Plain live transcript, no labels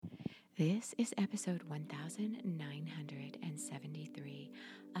This is episode 1973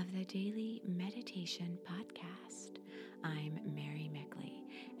 of the Daily Meditation Podcast. I'm Mary Meckley,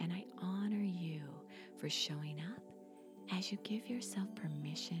 and I honor you for showing up as you give yourself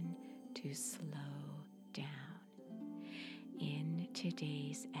permission to slow down. In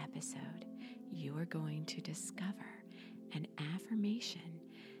today's episode, you are going to discover an affirmation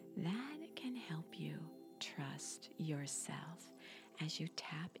that can help you trust yourself as you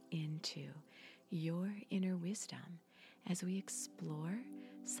tap into your inner wisdom as we explore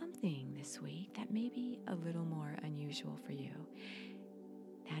something this week that may be a little more unusual for you.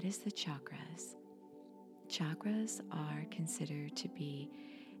 That is the chakras. Chakras are considered to be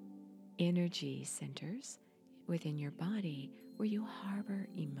energy centers within your body where you harbor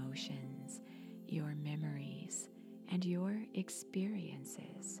emotions, your memories, and your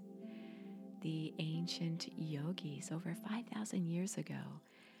experiences. The ancient yogis over 5,000 years ago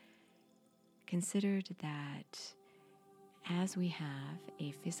considered that as we have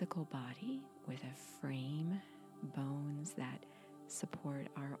a physical body with a frame, bones that support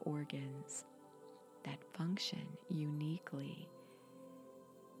our organs, that function uniquely,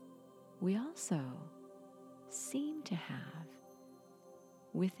 we also seem to have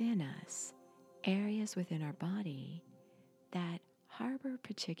within us areas within our body that harbor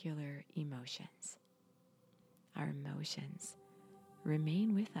particular emotions. Our emotions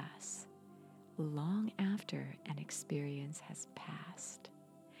remain with us long after an experience has passed.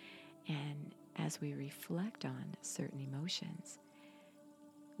 And as we reflect on certain emotions,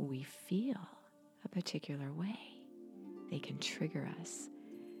 we feel a particular way. They can trigger us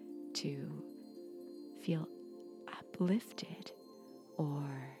to feel uplifted or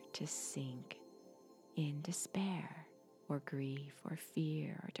to sink in despair or grief or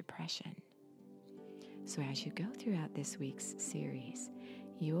fear or depression. So as you go throughout this week's series,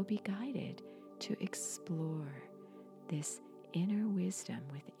 you will be guided to explore this inner wisdom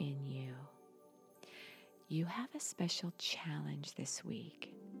within you. You have a special challenge this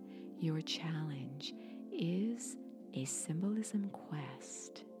week. Your challenge is a symbolism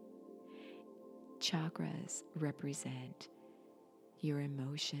quest. Chakras represent your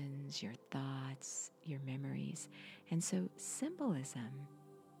emotions, your thoughts, your memories. And so symbolism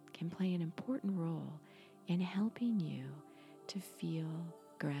can play an important role in helping you to feel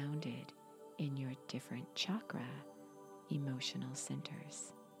grounded in your different chakra emotional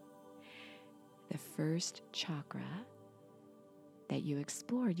centers. The first chakra that you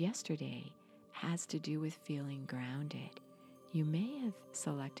explored yesterday has to do with feeling grounded. You may have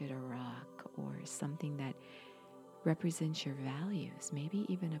selected a rock or something that represents your values, maybe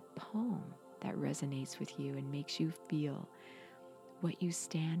even a poem that resonates with you and makes you feel what you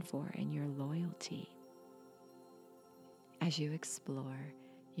stand for and your loyalty. As you explore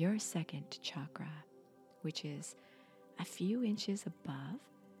your second chakra, which is a few inches above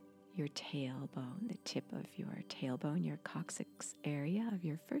your tailbone, the tip of your tailbone, your coccyx area of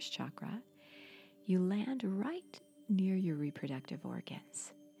your first chakra, you land right near your reproductive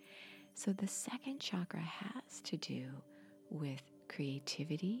organs. So the second chakra has to do with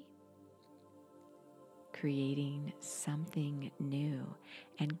creativity, creating something new,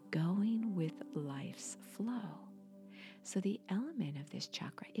 and going with life's flow. So the element of this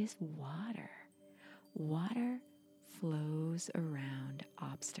chakra is water. Water flows around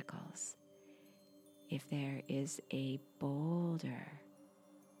obstacles. If there is a boulder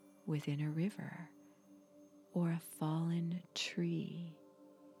within a river or a fallen tree,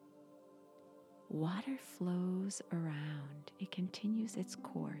 water flows around. It continues its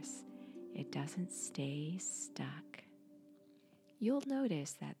course. It doesn't stay stuck. You'll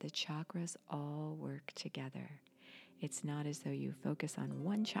notice that the chakras all work together. It's not as though you focus on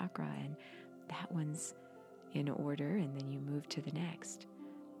one chakra and that one's in order and then you move to the next.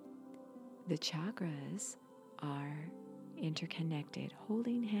 The chakras are interconnected,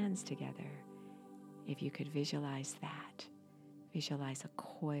 holding hands together. If you could visualize that, visualize a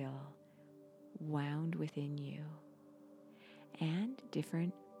coil wound within you, and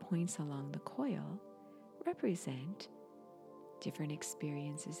different points along the coil represent different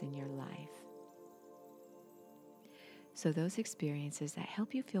experiences in your life. So those experiences that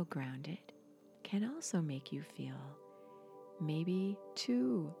help you feel grounded can also make you feel maybe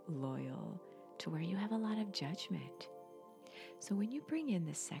too loyal to where you have a lot of judgment. So when you bring in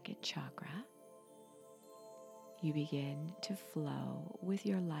the second chakra, you begin to flow with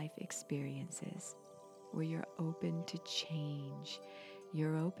your life experiences where you're open to change.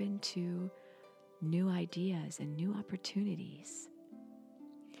 You're open to new ideas and new opportunities.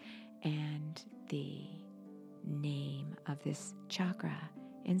 And the name of this chakra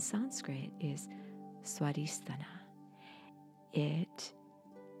in Sanskrit is Swadhisthana. It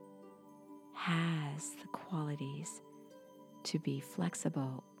has the qualities to be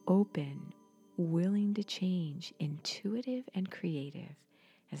flexible, open, willing to change, intuitive, and creative,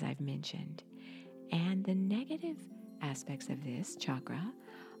 as I've mentioned. And the negative aspects of this chakra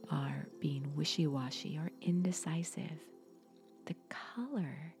are being wishy-washy or indecisive. The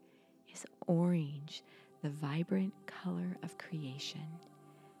color is orange, the vibrant color of creation.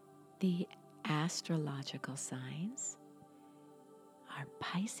 The astrological signs are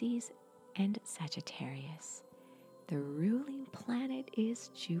Pisces and Sagittarius. The ruling planet is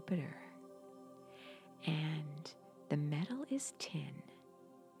Jupiter. And the metal is tin.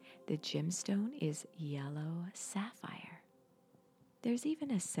 The gemstone is yellow sapphire. There's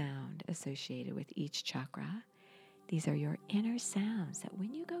even a sound associated with each chakra. These are your inner sounds that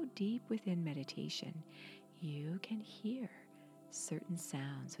when you go deep within meditation, you can hear certain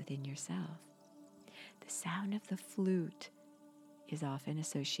sounds within yourself. The sound of the flute is often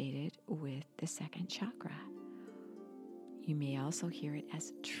associated with the second chakra. You may also hear it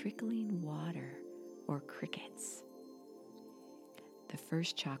as trickling water or crickets. The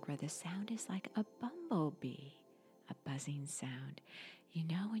first chakra, the sound is like a bumblebee, a buzzing sound. You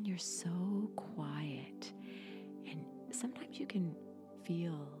know when you're so quiet, and sometimes you can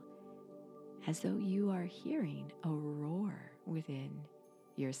feel as though you are hearing a roar within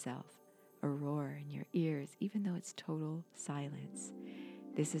yourself, a roar in your ears, even though it's total silence.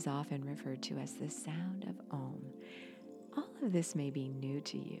 This is often referred to as the sound of Om. All of this may be new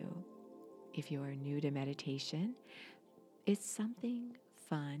to you. If you are new to meditation, it's something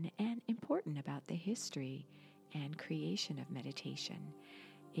fun and important about the history and creation of meditation.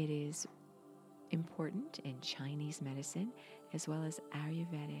 It is important in Chinese medicine as well as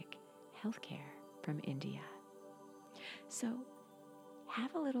Ayurvedic healthcare from India. So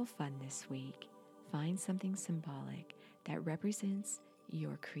have a little fun this week. Find something symbolic that represents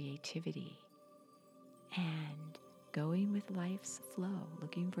your creativity and going with life's flow,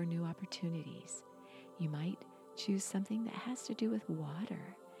 looking for new opportunities. You might choose something that has to do with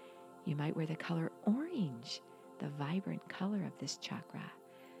water. You might wear the color orange, the vibrant color of this chakra.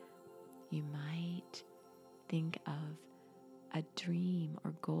 You might think of a dream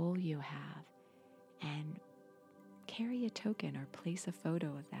or goal you have and carry a token or place a photo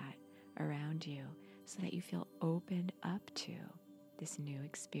of that around you so that you feel opened up to this new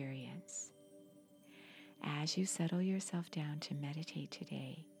experience. As you settle yourself down to meditate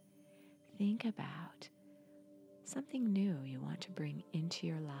today, think about something new you want to bring into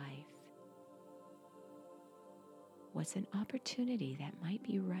your life. What's an opportunity that might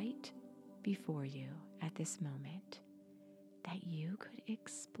be right before you at this moment that you could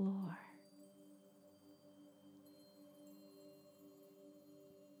explore?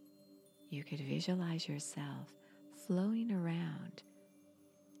 You could visualize yourself flowing around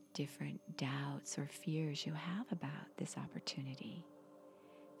different doubts or fears you have about this opportunity.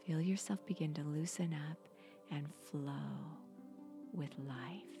 Feel yourself begin to loosen up and flow with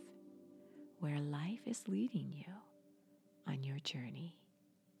life, where life is leading you on your journey.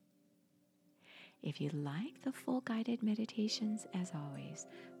 If you like the full guided meditations, as always,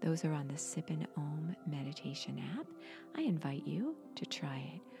 those are on the Sip and Om meditation app. I invite you to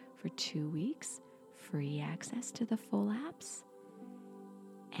try it for 2 weeks, free access to the full apps,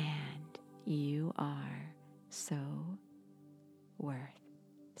 and you are so worth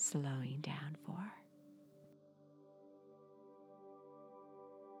slowing down for.